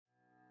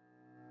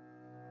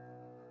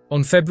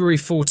On February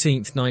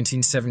 14th,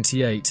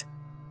 1978,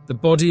 the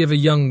body of a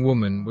young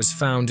woman was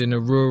found in a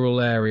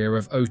rural area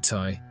of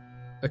Otay,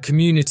 a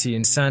community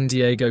in San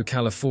Diego,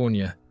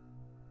 California.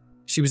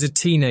 She was a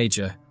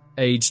teenager,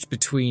 aged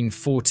between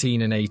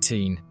 14 and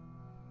 18.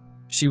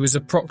 She was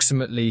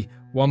approximately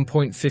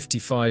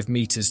 1.55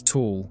 meters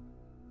tall,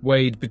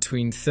 weighed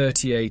between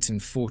 38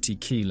 and 40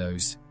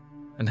 kilos,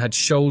 and had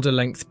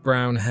shoulder-length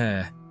brown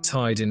hair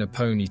tied in a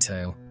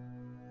ponytail.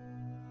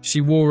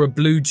 She wore a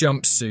blue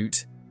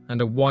jumpsuit and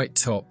a white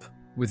top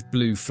with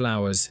blue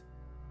flowers,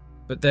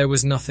 but there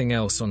was nothing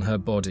else on her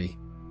body.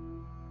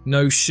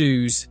 No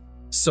shoes,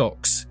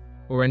 socks,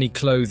 or any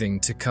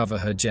clothing to cover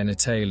her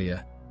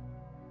genitalia.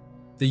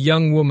 The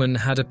young woman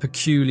had a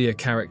peculiar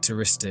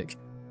characteristic.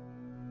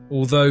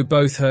 Although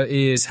both her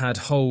ears had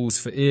holes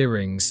for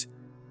earrings,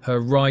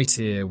 her right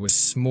ear was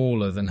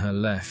smaller than her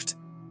left.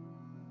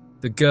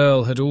 The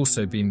girl had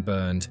also been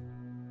burned,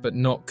 but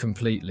not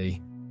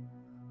completely.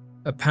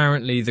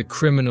 Apparently, the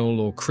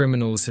criminal or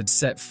criminals had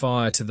set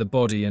fire to the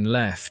body and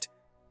left,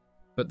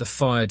 but the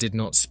fire did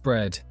not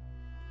spread.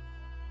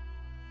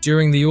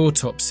 During the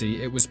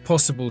autopsy, it was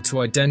possible to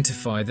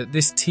identify that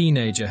this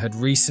teenager had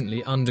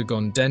recently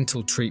undergone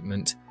dental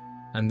treatment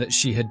and that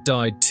she had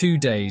died 2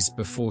 days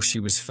before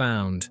she was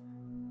found.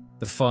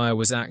 The fire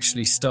was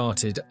actually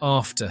started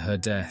after her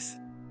death.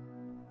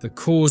 The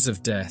cause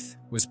of death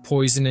was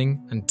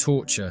poisoning and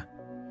torture.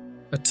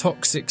 A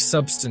toxic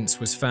substance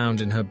was found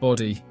in her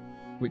body,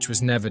 which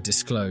was never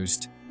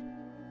disclosed.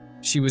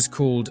 She was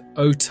called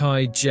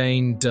Otay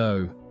Jane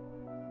Doe.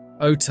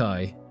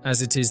 Otay,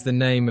 as it is the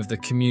name of the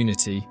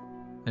community,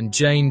 and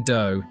Jane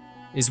Doe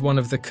is one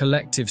of the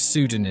collective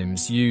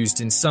pseudonyms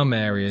used in some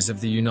areas of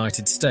the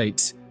United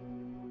States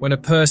when a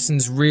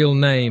person's real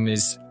name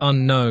is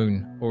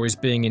unknown or is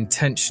being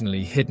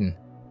intentionally hidden.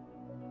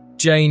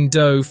 Jane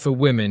Doe for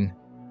women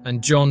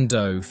and John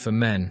Doe for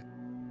men.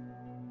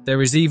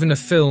 There is even a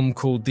film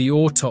called The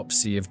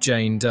Autopsy of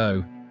Jane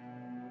Doe,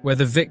 where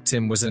the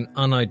victim was an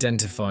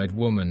unidentified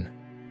woman.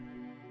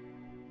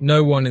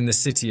 No one in the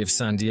city of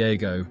San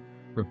Diego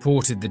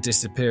reported the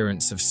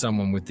disappearance of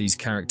someone with these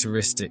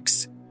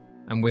characteristics,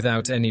 and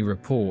without any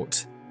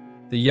report,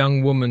 the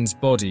young woman's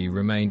body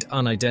remained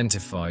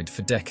unidentified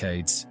for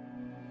decades.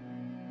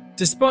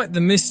 Despite the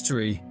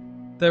mystery,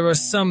 there are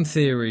some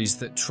theories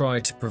that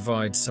try to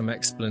provide some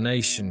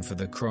explanation for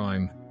the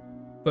crime,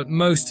 but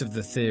most of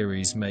the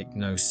theories make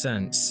no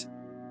sense.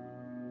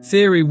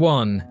 Theory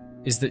 1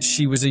 is that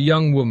she was a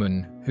young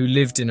woman who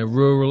lived in a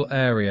rural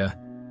area,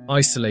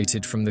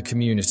 isolated from the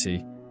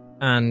community,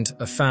 and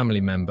a family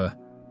member,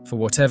 for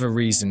whatever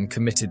reason,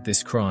 committed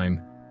this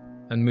crime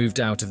and moved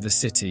out of the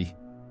city.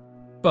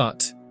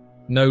 But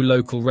no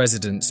local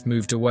residents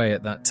moved away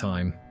at that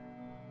time.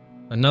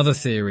 Another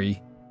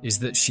theory is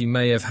that she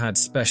may have had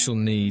special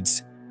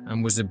needs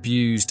and was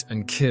abused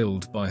and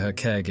killed by her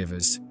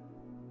caregivers,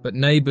 but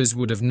neighbours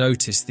would have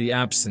noticed the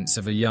absence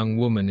of a young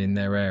woman in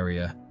their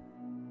area.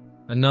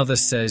 Another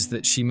says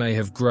that she may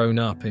have grown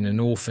up in an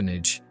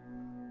orphanage,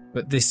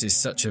 but this is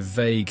such a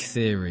vague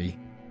theory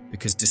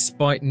because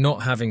despite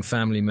not having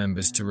family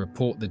members to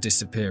report the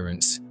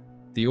disappearance,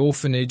 the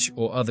orphanage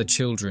or other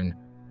children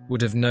would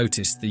have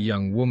noticed the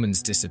young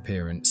woman's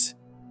disappearance.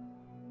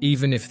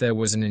 Even if there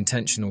was an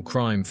intentional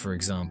crime, for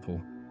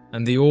example,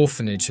 and the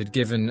orphanage had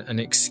given an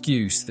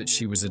excuse that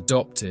she was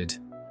adopted,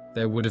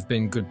 there would have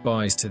been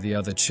goodbyes to the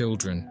other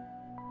children.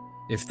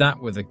 If that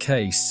were the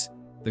case,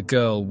 the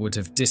girl would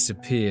have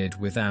disappeared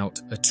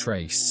without a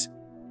trace.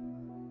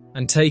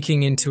 And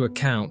taking into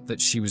account that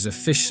she was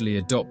officially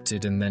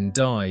adopted and then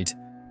died,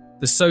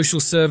 the social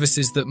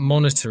services that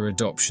monitor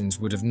adoptions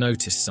would have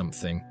noticed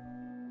something.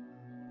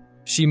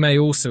 She may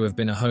also have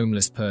been a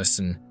homeless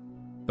person,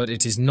 but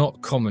it is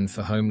not common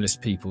for homeless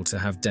people to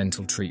have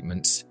dental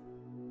treatments.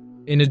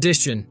 In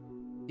addition,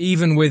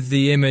 even with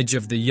the image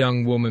of the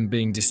young woman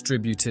being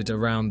distributed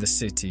around the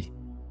city,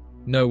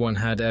 no one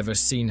had ever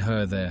seen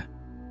her there.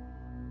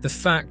 The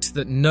fact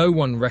that no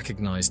one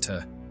recognized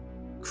her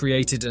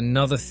created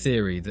another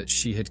theory that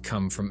she had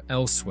come from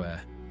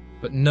elsewhere,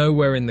 but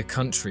nowhere in the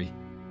country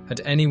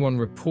had anyone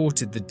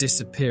reported the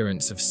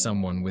disappearance of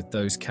someone with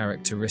those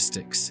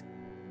characteristics.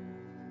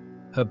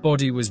 Her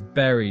body was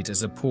buried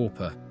as a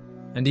pauper,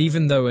 and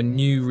even though a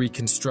new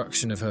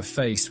reconstruction of her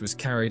face was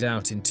carried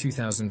out in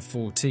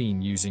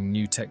 2014 using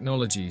new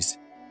technologies,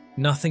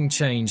 nothing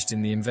changed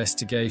in the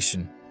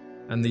investigation,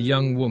 and the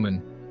young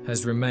woman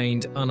has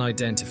remained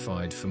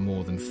unidentified for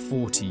more than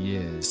 40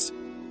 years.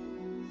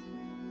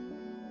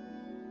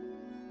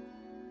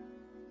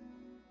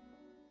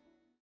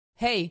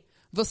 Hey,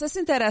 você se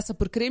interessa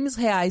por crimes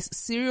reais,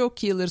 serial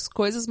killers,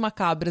 coisas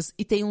macabras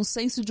e tem um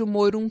senso de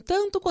humor um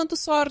tanto quanto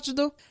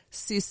sórdido?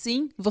 Se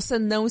sim, você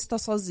não está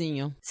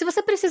sozinho. Se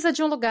você precisa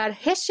de um lugar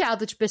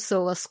recheado de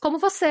pessoas como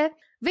você,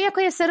 venha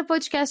conhecer o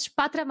podcast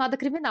Pátria Amada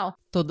Criminal.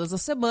 Todas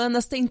as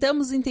semanas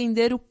tentamos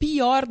entender o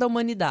pior da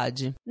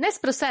humanidade. Nesse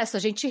processo a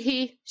gente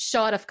ri,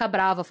 chora, fica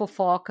brava,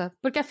 fofoca,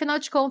 porque afinal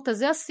de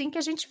contas é assim que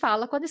a gente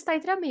fala quando está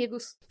entre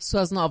amigos.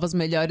 Suas novas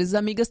melhores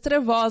amigas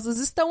trevosas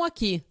estão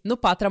aqui no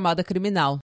Pátria Amada Criminal.